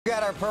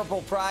our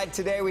Purple Pride.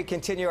 Today we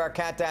continue our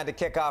countdown to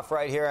kickoff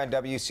right here on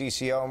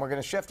WCCO, and we're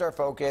going to shift our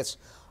focus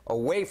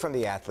away from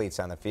the athletes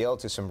on the field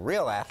to some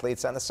real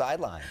athletes on the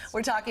sidelines.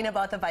 We're talking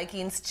about the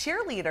Vikings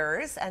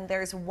Cheerleaders, and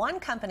there's one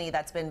company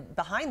that's been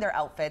behind their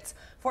outfits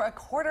for a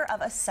quarter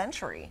of a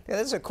century. Yeah,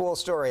 this is a cool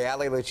story.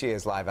 Lucia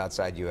is live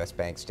outside U.S.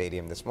 Bank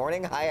Stadium this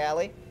morning. Hi,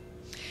 Allie.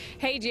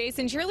 Hey,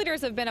 Jason.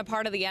 Cheerleaders have been a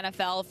part of the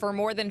NFL for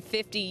more than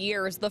 50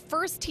 years. The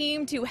first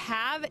team to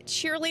have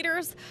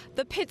cheerleaders,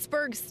 the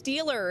Pittsburgh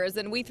Steelers,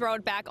 and we throw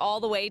it back all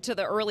the way to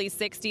the early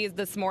 60s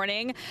this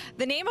morning.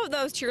 The name of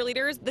those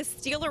cheerleaders, the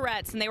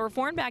Steelerettes, and they were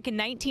formed back in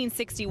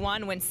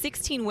 1961 when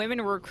 16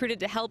 women were recruited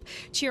to help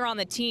cheer on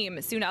the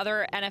team. Soon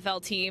other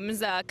NFL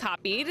teams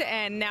copied,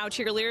 and now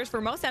cheerleaders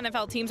for most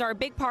NFL teams are a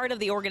big part of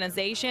the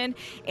organization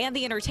and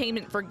the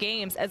entertainment for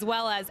games, as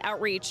well as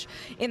outreach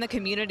in the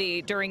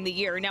community during the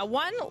year. Now,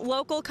 one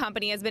local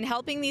company has been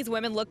helping these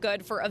women look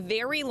good for a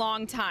very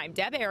long time.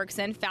 Deb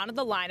Erickson founded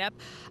the lineup,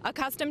 a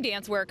custom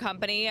dancewear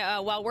company,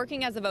 while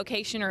working as a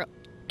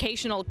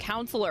vocational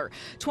counselor.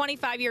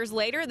 25 years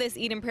later, this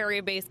Eden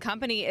Prairie-based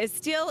company is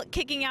still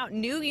kicking out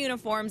new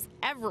uniforms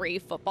every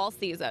football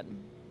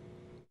season.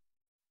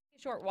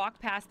 Short walk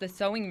past the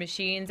sewing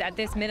machines at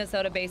this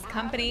Minnesota-based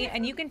company,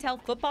 and you can tell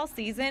football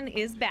season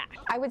is back.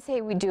 I would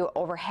say we do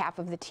over half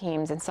of the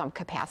teams in some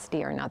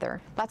capacity or another.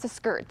 Lots of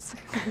skirts.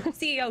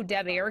 CEO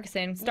Deb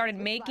Erickson started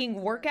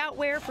making workout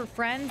wear for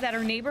friends at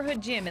her neighborhood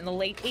gym in the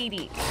late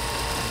 80s.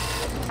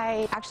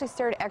 I actually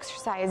started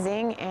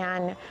exercising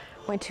and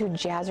went to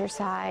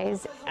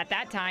jazzercise. At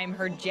that time,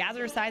 her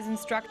jazzercise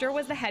instructor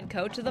was the head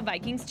coach of the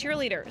Vikings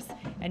Cheerleaders.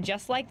 And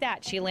just like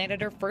that, she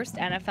landed her first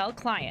NFL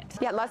client.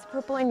 Yeah, lots of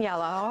purple and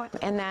yellow,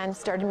 and then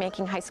started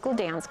making high school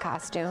dance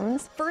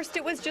costumes. First,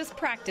 it was just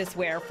practice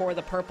wear for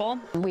the purple.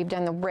 We've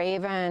done the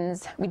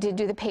Ravens. We did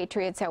do the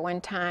Patriots at one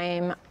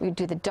time. We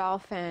do the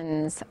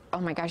Dolphins. Oh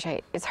my gosh,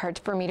 it's hard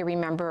for me to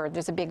remember.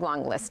 There's a big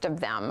long list of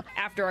them.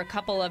 After a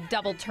couple of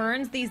double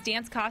turns, these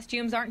dance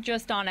costumes aren't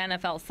just on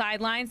NFL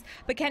sidelines,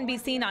 but can be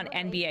seen on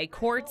NBA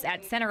courts,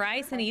 at center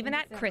ice, and even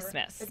at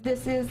Christmas.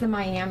 This is the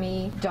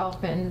Miami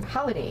Dolphin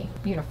holiday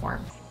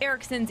uniform.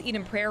 Erickson's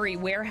Eden Prairie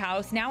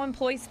warehouse now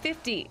employs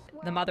 50.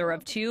 The mother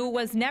of two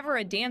was never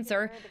a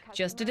dancer,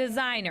 just a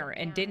designer,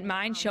 and didn't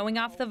mind showing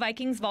off the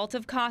Vikings vault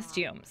of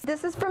costumes.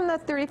 This is from the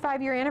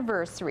 35-year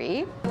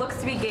anniversary. Looks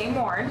to be game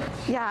worn.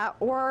 Yeah,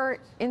 or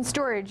in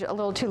storage a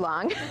little too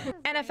long.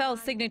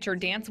 NFL's signature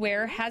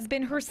dancewear has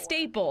been her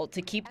staple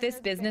to keep this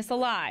business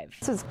alive.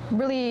 This is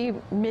really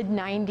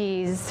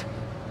mid-90s.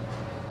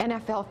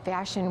 NFL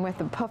fashion with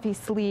the puffy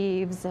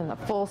sleeves and the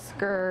full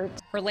skirt.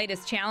 Her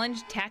latest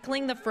challenge,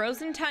 tackling the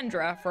frozen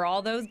tundra for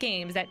all those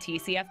games at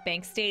TCF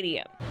Bank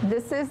Stadium.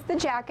 This is the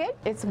jacket.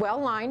 It's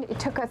well lined. It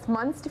took us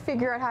months to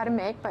figure out how to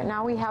make, but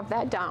now we have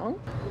that down.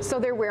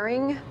 So they're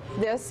wearing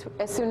this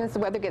as soon as the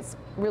weather gets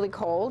really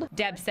cold.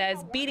 Deb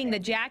says beating the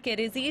jacket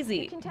is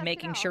easy.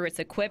 Making sure it's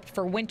equipped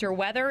for winter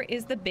weather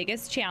is the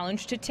biggest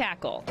challenge to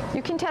tackle.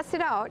 You can test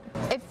it out.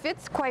 It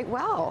fits quite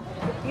well.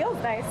 It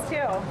feels nice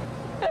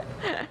too.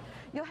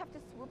 You'll have to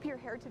swoop your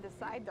hair to the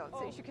side, though,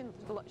 so you can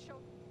show.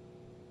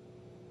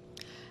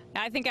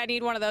 I think I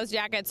need one of those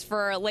jackets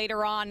for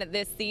later on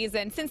this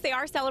season. Since they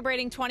are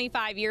celebrating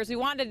 25 years, we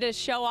wanted to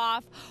show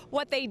off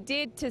what they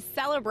did to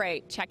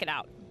celebrate. Check it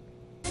out.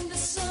 And the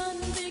sun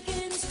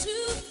begins to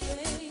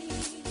fade.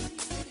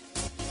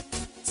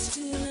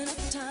 Still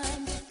enough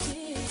time to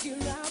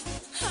figure out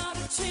how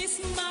to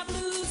chase my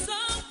blues away.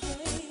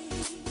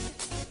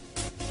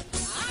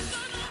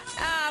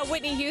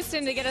 Whitney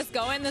Houston to get us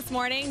going this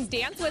morning.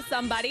 Dance with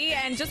Somebody,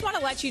 and just want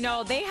to let you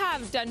know they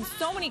have done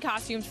so many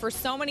costumes for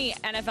so many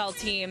NFL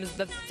teams: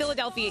 the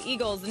Philadelphia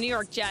Eagles, the New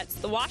York Jets,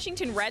 the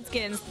Washington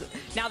Redskins,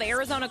 now the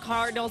Arizona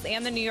Cardinals,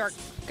 and the New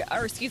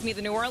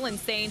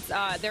Orleans Saints.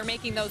 They're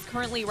making those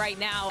currently right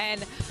now,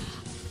 and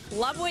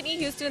love Whitney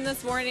Houston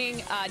this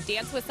morning.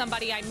 Dance with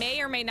Somebody. I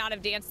may or may not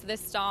have danced to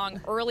this song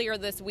earlier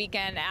this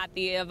weekend at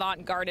the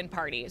Avant Garden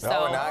party.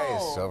 So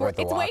nice. Over at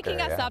the it's Walker,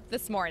 waking us up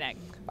this morning.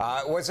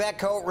 Was that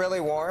coat really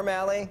warm,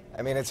 Allie?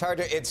 I mean, it's hard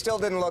to. It still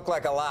didn't look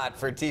like a lot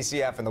for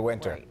TCF in the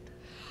winter. Right.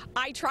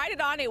 I tried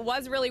it on. It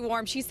was really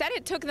warm. She said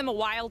it took them a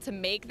while to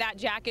make that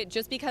jacket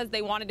just because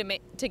they wanted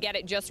to get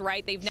it just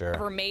right. They've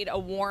never made a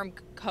warm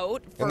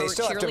coat for cheerleaders before. And they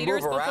still have to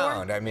move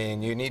around. I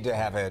mean, you need to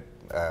have it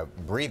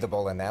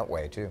breathable in that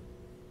way, too.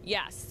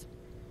 Yes.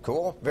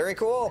 Cool. Very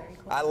cool.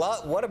 I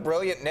love, what a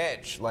brilliant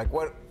niche. Like,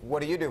 what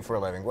do you do for a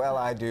living? Well,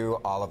 I do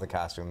all of the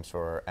costumes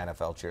for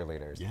NFL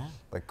cheerleaders. Yeah.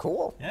 Like,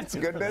 cool. Yeah, it's a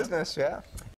good business, yeah.